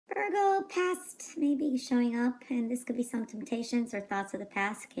Virgo, past maybe showing up, and this could be some temptations or thoughts of the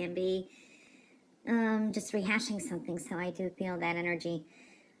past. Can be just rehashing something, so I do feel that energy.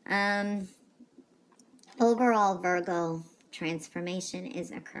 Overall, Virgo, transformation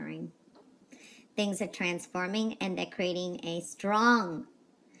is occurring. Things are transforming, and they're creating a strong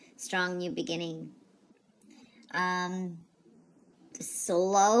new beginning.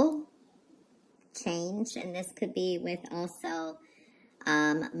 Slow change, and this could be with also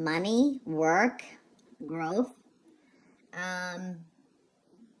money, work, growth.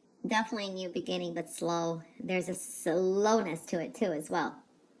 Definitely new beginning, but slow. There's a slowness to it too as well.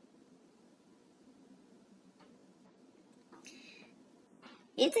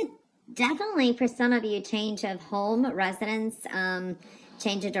 It's a definitely for some of you change of home, residence,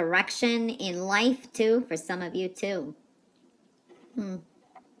 change of direction in life too, for some of you too.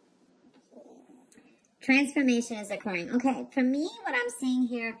 Transformation is occurring. Okay, for me, what I'm seeing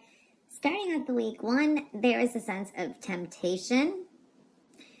here, starting out the week, one, there is a sense of temptation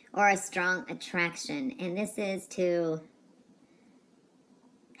or a strong attraction. And this is to,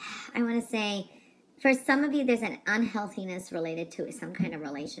 I want to say, for some of you, there's an unhealthiness related to some kind of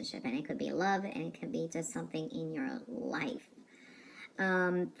relationship. And it could be love, and it could be just something in your life.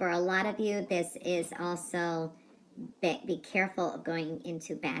 For a lot of you, this is also, be careful of going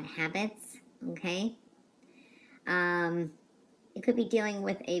into bad habits, okay? It could be dealing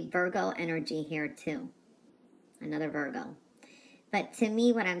with a Virgo energy here too. Another Virgo. But to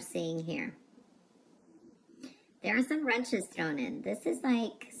me, what I'm seeing here, there are some wrenches thrown in. This is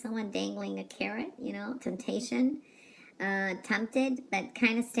like someone dangling a carrot, you know, temptation, tempted, but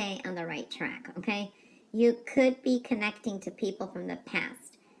kind of stay on the right track, okay? You could be connecting to people from the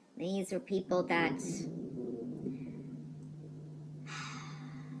past. These are people that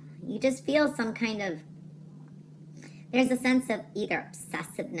you just feel some kind of, there's a sense of either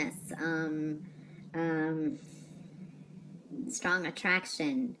obsessiveness, strong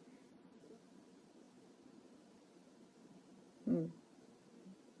attraction.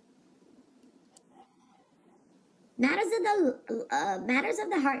 Matters of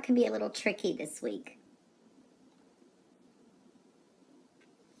the heart can be a little tricky this week.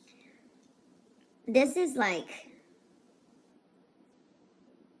 This is like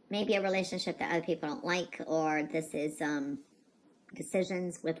maybe a relationship that other people don't like, or this is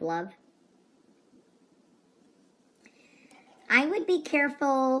decisions with love. I would be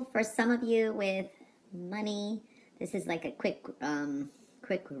careful for some of you with money. This is like a quick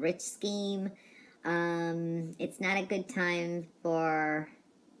rich scheme. It's not a good time for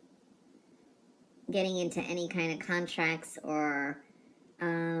getting into any kind of contracts or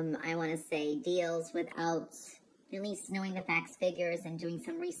I want to say deals without at least knowing the facts, figures, and doing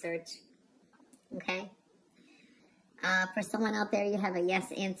some research, okay? For someone out there, you have a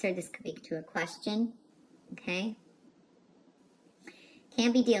yes answer. This could be to a question, okay?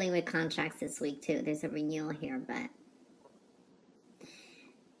 Can be dealing with contracts this week, too. There's a renewal here, but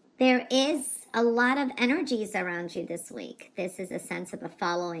there is a lot of energies around you this week. This is a sense of a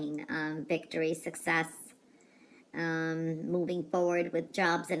following, victory, success, moving forward with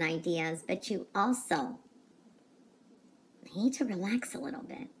jobs and ideas, but you also need to relax a little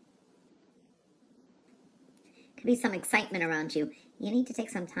bit. Could be some excitement around you. You need to take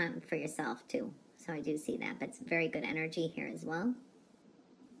some time for yourself too. So I do see that, but it's very good energy here as well.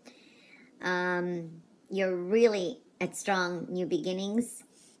 You're really at strong new beginnings.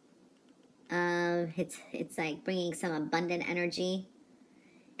 It's like bringing some abundant energy.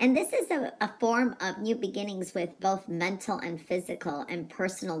 And this is a form of new beginnings with both mental and physical and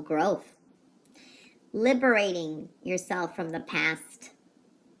personal growth. Liberating yourself from the past.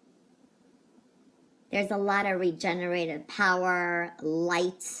 There's a lot of regenerative power,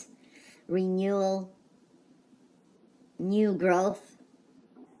 light, renewal, new growth.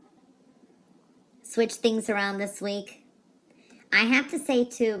 Switch things around this week. I have to say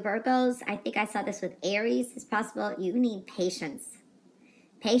too, Virgos, I think I saw this with Aries, it's possible you need patience.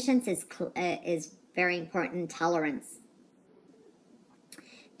 Patience is very important, tolerance.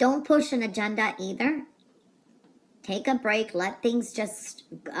 Don't push an agenda either. Take a break. Let things just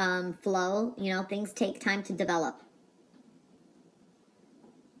flow. You know, things take time to develop.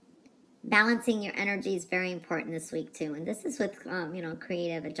 Balancing your energy is very important this week too. And this is with, you know,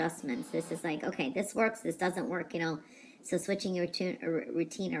 creative adjustments. This is like, okay, this works, this doesn't work, you know. So switching your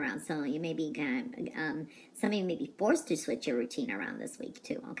routine around. So you may be, some of you may be forced to switch your routine around this week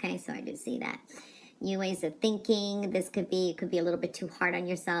too. Okay, so I do see that. New ways of thinking. This could be a little bit too hard on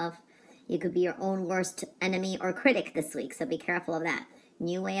yourself. You could be your own worst enemy or critic this week, so be careful of that.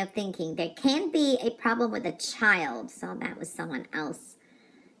 New way of thinking. There can be a problem with a child, so that was someone else.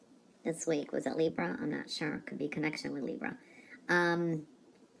 this week. Was it Libra? I'm not sure. Could be connection with Libra. An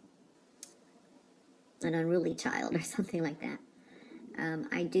unruly child or something like that.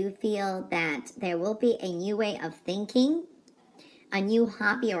 I do feel that there will be a new way of thinking. A new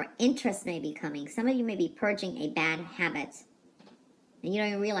hobby or interest may be coming. Some of you may be purging a bad habit. And you don't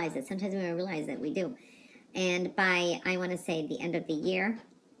even realize it. Sometimes we don't realize that we do. And by, I want to say, the end of the year,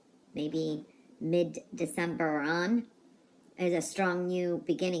 maybe mid-December or on, is a strong new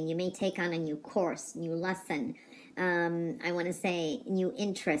beginning. You may take on a new course, new lesson. I want to say new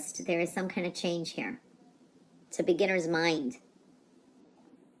interest. There is some kind of change here. It's a beginner's mind.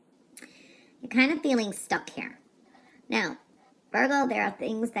 You're kind of feeling stuck here. Now, Virgo, there are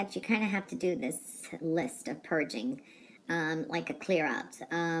things that you kind of have to do this list of purging, like a clear out.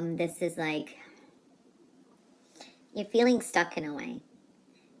 This is like you're feeling stuck in a way,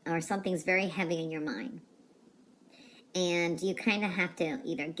 or something's very heavy in your mind. And you kind of have to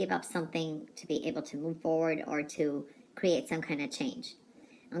either give up something to be able to move forward or to create some kind of change.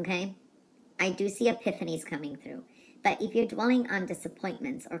 Okay? I do see epiphanies coming through. But if you're dwelling on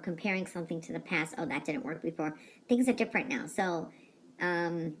disappointments or comparing something to the past, oh, that didn't work before, things are different now. So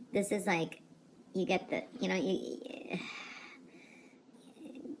this is like, you get the,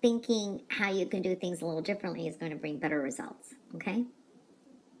 thinking how you can do things a little differently is going to bring better results, okay?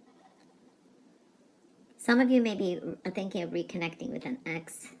 Some of you may be thinking of reconnecting with an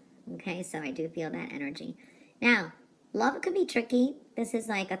ex, okay? So I do feel that energy. Now, love could be tricky. This is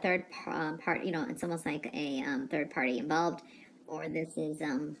like a third part, it's almost like a third party involved, or this is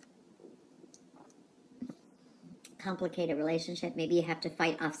complicated relationship. Maybe you have to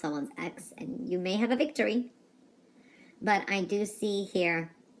fight off someone's ex, and you may have a victory. But I do see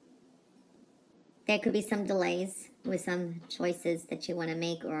here, there could be some delays with some choices that you want to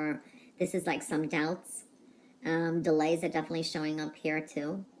make, or this is like some doubts. Delays are definitely showing up here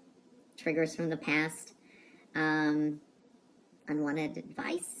too. Triggers from the past. Unwanted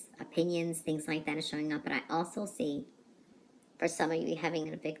advice, opinions, things like that are showing up. But I also see, for some of you,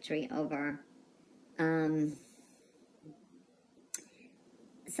 having a victory over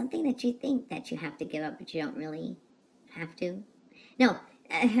something that you think that you have to give up, but you don't really have to. No,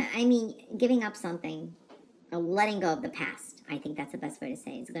 I mean, giving up something, or letting go of the past. I think that's the best way to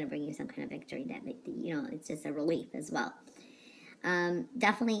say it. It's going to bring you some kind of victory that, it's just a relief as well.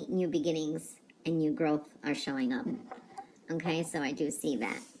 Definitely new beginnings and new growth are showing up. Okay, so I do see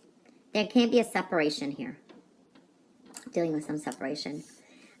that. There can be a separation here. Dealing with some separation.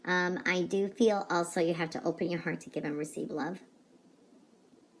 I do feel also you have to open your heart to give and receive love.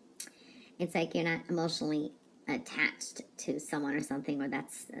 It's like you're not emotionally attached to someone or something, or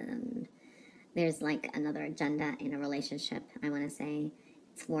that's, there's like another agenda in a relationship. I want to say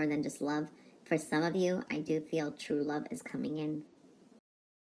it's more than just love. For some of you, I do feel true love is coming in.